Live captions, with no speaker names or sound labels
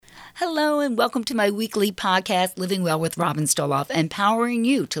Hello and welcome to my weekly podcast, Living Well with Robin Stoloff, empowering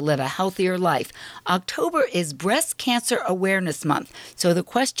you to live a healthier life. October is Breast Cancer Awareness Month. So the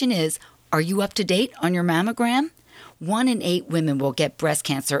question is, are you up to date on your mammogram? 1 in 8 women will get breast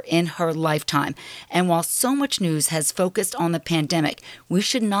cancer in her lifetime. And while so much news has focused on the pandemic, we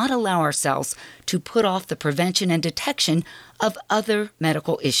should not allow ourselves to put off the prevention and detection of other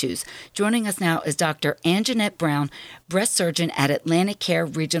medical issues. Joining us now is Dr. Anjanette Brown, breast surgeon at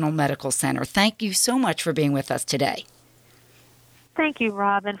AtlantiCare Regional Medical Center. Thank you so much for being with us today. Thank you,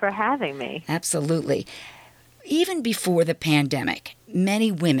 Robin, for having me. Absolutely. Even before the pandemic,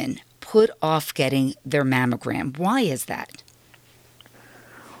 many women put off getting their mammogram. Why is that?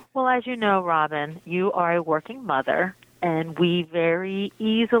 Well, as you know, Robin, you are a working mother, and we very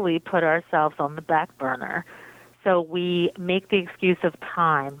easily put ourselves on the back burner. So we make the excuse of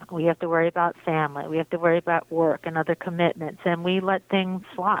time. We have to worry about family. We have to worry about work and other commitments, and we let things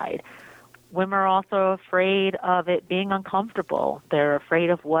slide. Women are also afraid of it being uncomfortable. They're afraid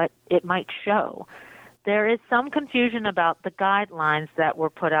of what it might show. There is some confusion about the guidelines that were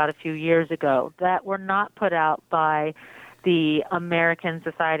put out a few years ago that were not put out by the American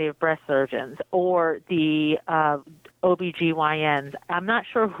Society of Breast Surgeons or the OBGYNs. I'm not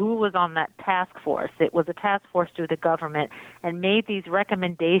sure who was on that task force. It was a task force through the government and made these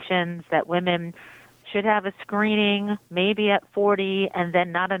recommendations that women should have a screening maybe at 40 and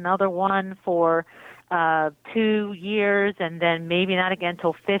then not another one for 2 years and then maybe not again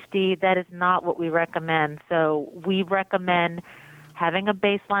until 50. That is not what we recommend. So we recommend having a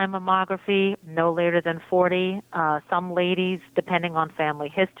baseline mammography no later than 40. Some ladies, depending on family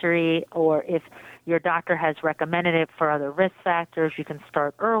history or if your doctor has recommended it for other risk factors, you can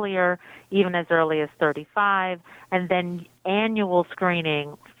start earlier, even as early as 35, and then annual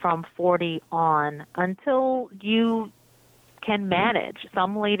screening from 40 on until you can manage.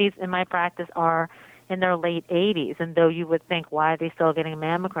 Some ladies in my practice are in their late 80s, and though you would think, why are they still getting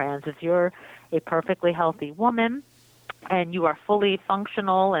mammograms? If you're a perfectly healthy woman and you are fully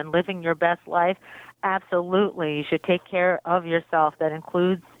functional and living your best life, absolutely, you should take care of yourself. That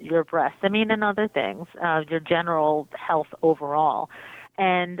includes your breasts, and other things, your general health overall.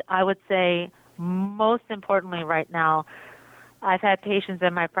 And I would say most importantly right now, I've had patients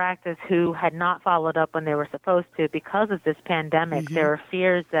in my practice who had not followed up when they were supposed to because of this pandemic. Mm-hmm. There are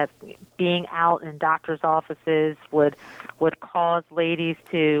fears that being out in doctors' offices would cause ladies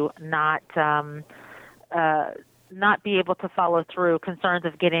to not be able to follow through, concerns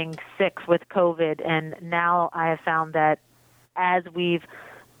of getting sick with COVID. And now I have found that as we've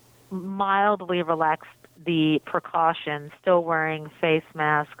mildly relaxed the precautions, still wearing face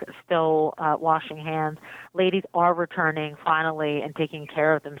masks, still washing hands, ladies are returning finally and taking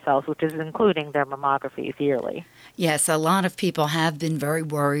care of themselves, which is including their mammographies yearly. Yes, a lot of people have been very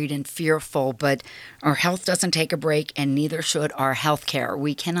worried and fearful, but our health doesn't take a break, and neither should our health care.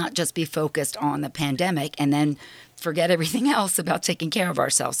 We cannot just be focused on the pandemic and then forget everything else about taking care of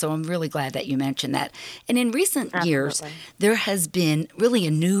ourselves. So I'm really glad that you mentioned that. And in recent years, there has been really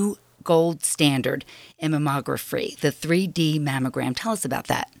a new gold standard in mammography, the 3D mammogram. Tell us about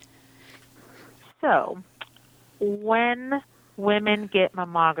that. So, when women get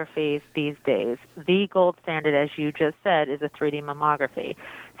mammographies these days, the gold standard, as you just said, is a 3D mammography.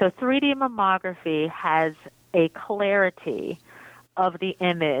 So 3D mammography has a clarity of the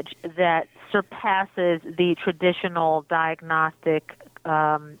image that surpasses the traditional diagnostic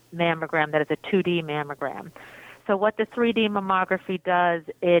mammogram that is a 2D mammogram. So what the 3D mammography does,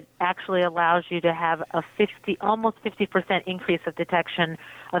 it actually allows you to have a almost 50% increase of detection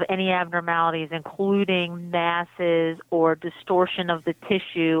of any abnormalities, including masses or distortion of the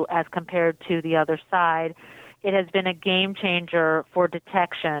tissue as compared to the other side. It has been a game changer for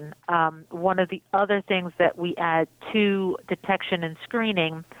detection. One of the other things that we add to detection and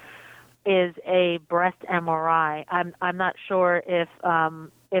screening is a breast MRI. I'm not sure if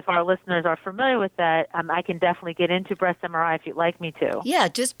our listeners are familiar with that. I can definitely get into breast MRI if you'd like me to. Yeah,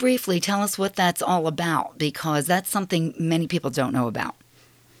 just briefly tell us what that's all about, because that's something many people don't know about.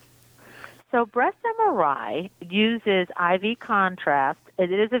 So breast MRI uses IV contrast.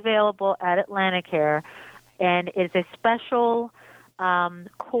 It is available at AtlantiCare, and it's a special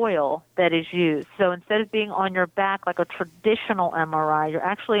coil that is used. So instead of being on your back like a traditional MRI, you're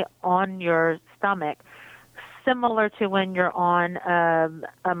actually on your stomach, similar to when you're on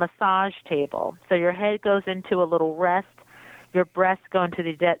a massage table. So your head goes into a little rest, your breasts go into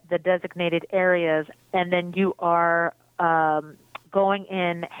the designated areas, and then you are going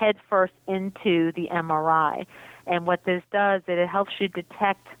in head first into the MRI. And what this does is it helps you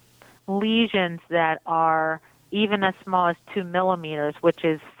detect lesions that are even as small as 2 millimeters, which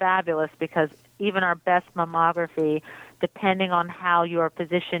is fabulous because even our best mammography, depending on how you are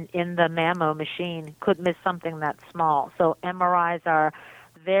positioned in the mammo machine, could miss something that small. So MRIs are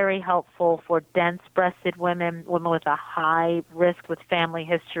very helpful for dense-breasted women, women with a high risk with family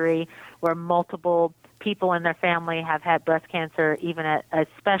history, where multiple people in their family have had breast cancer,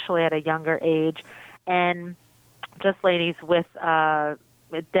 especially at a younger age, and just ladies with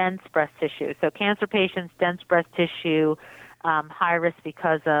dense breast tissue. So cancer patients, dense breast tissue, high risk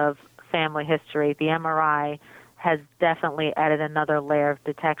because of family history. The MRI has definitely added another layer of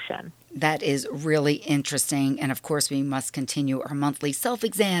detection. That is really interesting. And of course, we must continue our monthly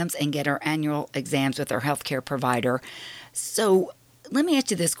self-exams and get our annual exams with our healthcare provider. So let me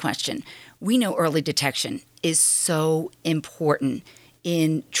ask you this question. We know early detection is so important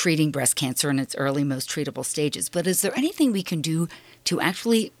in treating breast cancer in its early, most treatable stages. But is there anything we can do to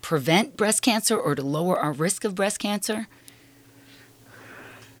actually prevent breast cancer or to lower our risk of breast cancer?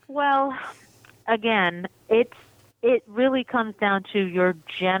 Well, again, it really comes down to your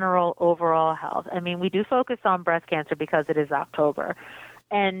general overall health. I mean, we do focus on breast cancer because it is October.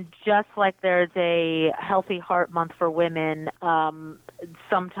 And just like there's a Healthy Heart Month for women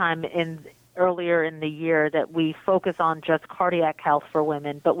sometime earlier in the year that we focus on just cardiac health for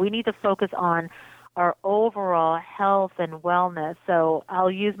women, but we need to focus on our overall health and wellness. So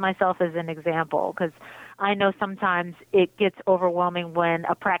I'll use myself as an example because I know sometimes it gets overwhelming when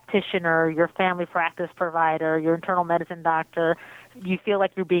a practitioner, your family practice provider, your internal medicine doctor, you feel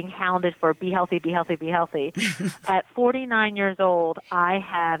like you're being hounded for be healthy, be healthy, be healthy. At 49 years old, I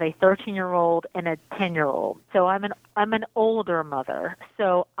have a 13-year-old and a 10-year-old. So I'm an older mother.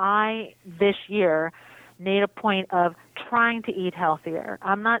 So I this year made a point of trying to eat healthier.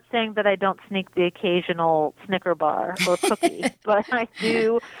 I'm not saying that I don't sneak the occasional Snicker bar or cookie, but I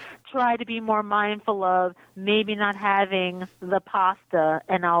do try to be more mindful of maybe not having the pasta,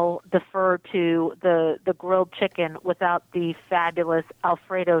 and I'll defer to the grilled chicken without the fabulous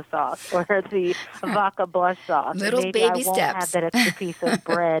Alfredo sauce or the vodka blush sauce. Little maybe baby I won't steps. have that extra piece of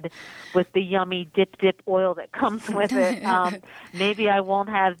bread with the yummy dip oil that comes with it. Maybe I won't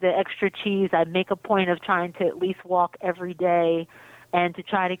have the extra cheese. I make a point of trying to at least walk every day and to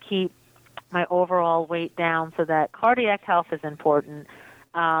try to keep my overall weight down so that cardiac health is important.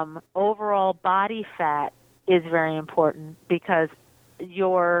 Overall body fat is very important because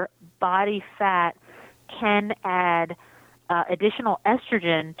your body fat can add additional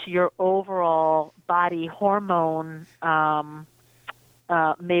estrogen to your overall body hormone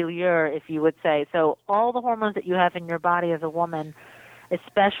milieu, if you would say. So all the hormones that you have in your body as a woman,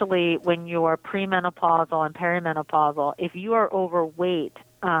 especially when you are premenopausal and perimenopausal, if you are overweight,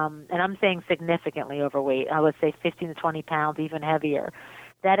 and I'm saying significantly overweight, I would say 15 to 20 pounds, even heavier,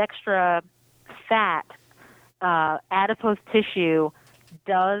 that extra fat, adipose tissue,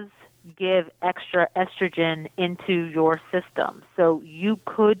 does give extra estrogen into your system. So you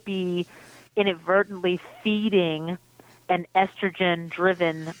could be inadvertently feeding an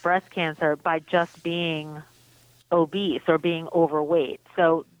estrogen-driven breast cancer by just being obese or being overweight.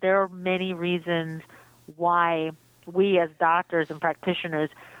 So there are many reasons why we as doctors and practitioners,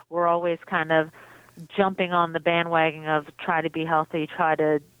 we're always kind of jumping on the bandwagon of try to be healthy, try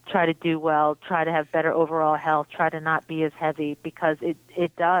to do well, try to have better overall health, try to not be as heavy, because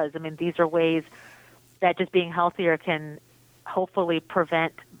it does. I mean, these are ways that just being healthier can hopefully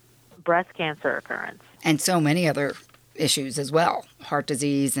prevent breast cancer occurrence. And so many other issues as well, heart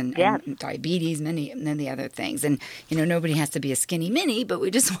disease and diabetes, many other things. And, nobody has to be a skinny mini, but we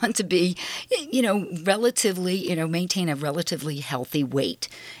just want to be, relatively, maintain a relatively healthy weight.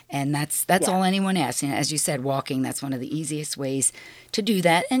 And that's all anyone asks. As you said, walking, that's one of the easiest ways to do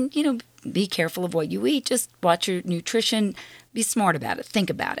that. And, be careful of what you eat. Just watch your nutrition. Be smart about it. Think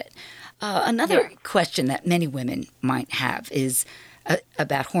about it. Another question that many women might have is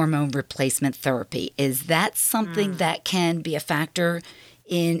about hormone replacement therapy. Is that something that can be a factor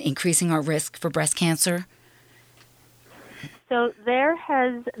in increasing our risk for breast cancer? So there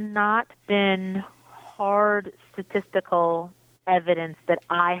has not been hard statistical evidence that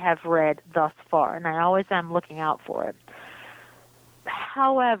I have read thus far, and I always am looking out for it.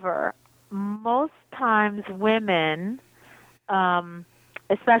 However, most times women,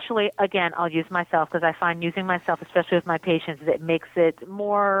 especially, again, I'll use myself because I find using myself, especially with my patients, it makes it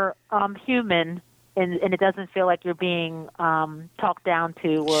more human, and it doesn't feel like you're being talked down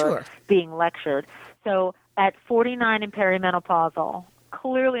to or being lectured. So at 49 and perimenopausal,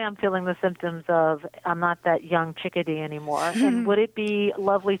 clearly I'm feeling the symptoms of I'm not that young chickadee anymore. And would it be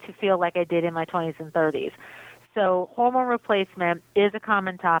lovely to feel like I did in my 20s and 30s? So hormone replacement is a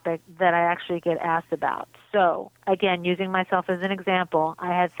common topic that I actually get asked about. So again, using myself as an example, I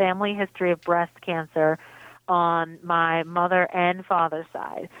had family history of breast cancer on my mother and father's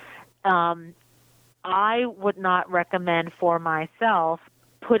side. I would not recommend for myself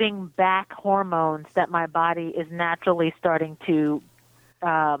putting back hormones that my body is naturally starting to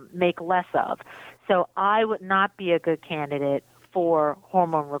make less of. So I would not be a good candidate for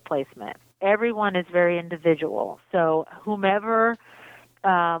hormone replacement. Everyone is very individual. So whomever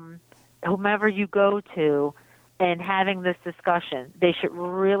you go to and having this discussion, they should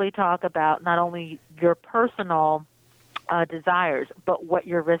really talk about not only your personal desires, but what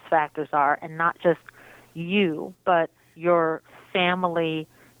your risk factors are, and not just you, but your family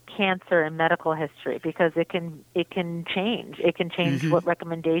cancer and medical history, because it can change. It can change what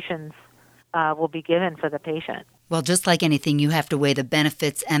recommendations will be given for the patient. Well, just like anything, you have to weigh the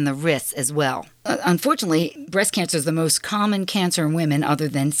benefits and the risks as well. Unfortunately, breast cancer is the most common cancer in women other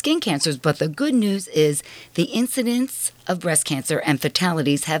than skin cancers, but the good news is the incidence of breast cancer and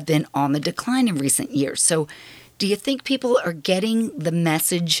fatalities have been on the decline in recent years. So do you think people are getting the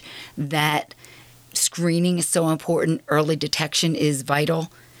message that screening is so important, early detection is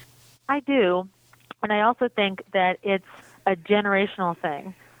vital? I do, and I also think that it's a generational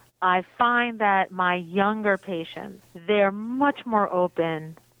thing. I find that my younger patients, they're much more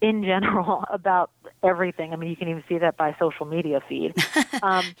open in general about everything. I mean, you can even see that by social media feed.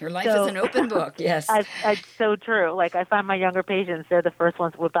 Your life is an open book, yes. It's so true. Like, I find my younger patients, they're the first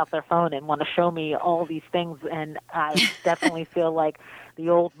ones to whip out their phone and want to show me all these things, and I definitely feel like the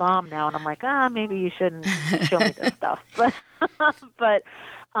old mom now, and I'm like, maybe you shouldn't show me this stuff.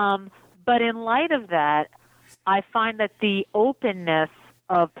 But in light of that, I find that the openness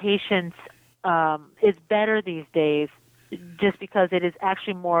of patients is better these days, just because it is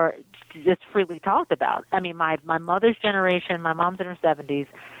actually more just freely talked about. I mean, my mother's generation, my mom's in her 70s,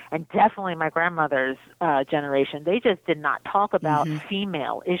 and definitely my grandmother's generation, they just did not talk about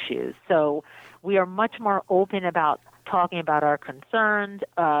female issues. So we are much more open about talking about our concerns.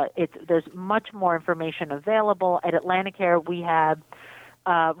 There's much more information available. At Atlanticare, we have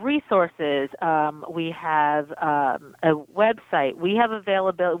resources. We have a website. We have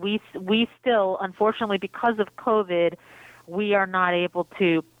availability. We still, unfortunately, because of COVID, we are not able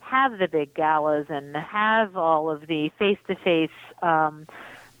to have the big galas and have all of the face-to-face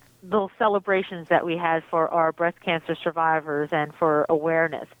little celebrations that we had for our breast cancer survivors and for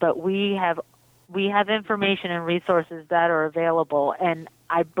awareness. But we have information and resources that are available, and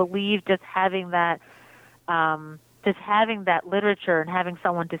I believe just having that literature and having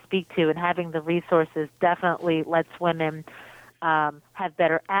someone to speak to and having the resources definitely lets women have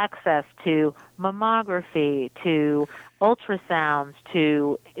better access to mammography, to ultrasounds,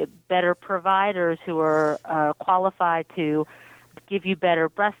 to better providers who are qualified to give you better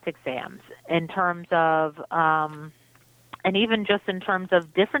breast exams in terms of, and even just in terms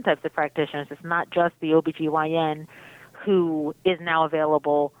of different types of practitioners. It's not just the OBGYN who is now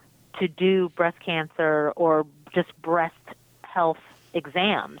available to do breast cancer or just breast health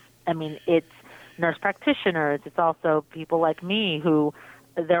exams. I mean, it's nurse practitioners. It's also people like me who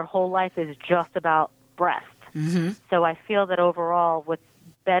their whole life is just about breast. So I feel that overall, with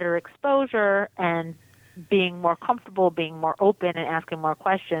better exposure and being more comfortable, being more open and asking more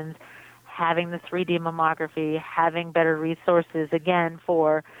questions, having the 3D mammography, having better resources, again,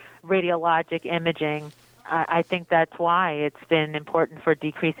 for radiologic imaging, I think that's why it's been important for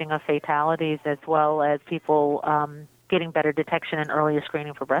decreasing of fatalities as well as people getting better detection and earlier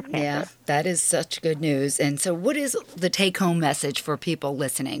screening for breast cancer. Yeah, that is such good news. And so what is the take-home message for people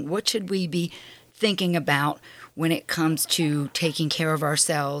listening? What should we be thinking about when it comes to taking care of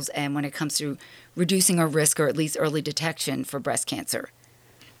ourselves and when it comes to reducing our risk or at least early detection for breast cancer?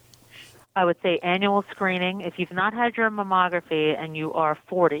 I would say annual screening. If you've not had your mammography and you are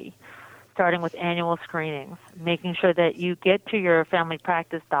 40, starting with annual screenings, making sure that you get to your family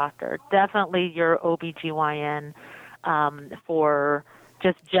practice doctor, definitely your OBGYN, for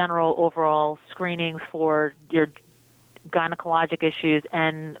just general overall screenings for your gynecologic issues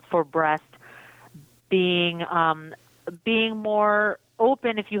and for breast, being more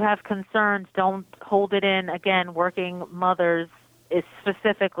open. If you have concerns, don't hold it in. Again, working mothers is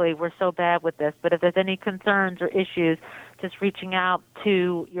specifically, we're so bad with this, but if there's any concerns or issues, just reaching out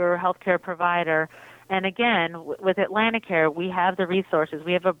to your healthcare provider. And again, with Atlanticare, we have the resources.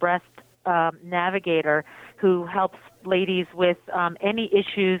 We have a breast navigator who helps ladies with any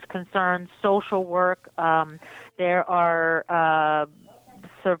issues, concerns, social work. There are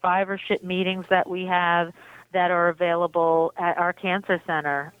survivorship meetings that we have that are available at our cancer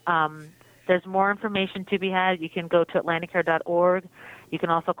center. there's more information to be had, you can go to atlanticare.org. You can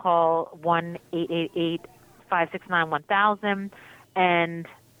also call 1-888-569-1000. And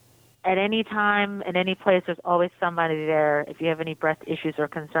at any time, in any place, there's always somebody there if you have any breast issues or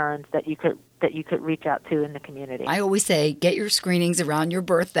concerns that you could reach out to in the community. I always say get your screenings around your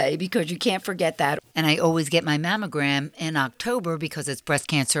birthday because you can't forget that. And I always get my mammogram in October because it's Breast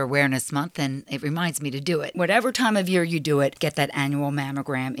Cancer Awareness Month, and it reminds me to do it. Whatever time of year you do it, get that annual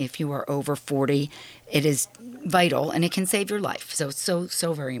mammogram if you are over 40. It is vital, and it can save your life. So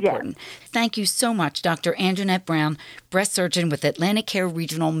very important. Yes. Thank you so much, Dr. Anjanette Brown, breast surgeon with Atlanticare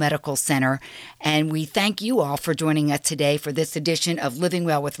Regional Medical Center. And we thank you all for joining us today for this edition of Living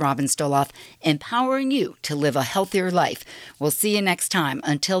Well with Robin Stoloff, empowering you to live a healthier life. We'll see you next time.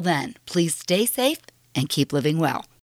 Until then, please stay safe and keep living well.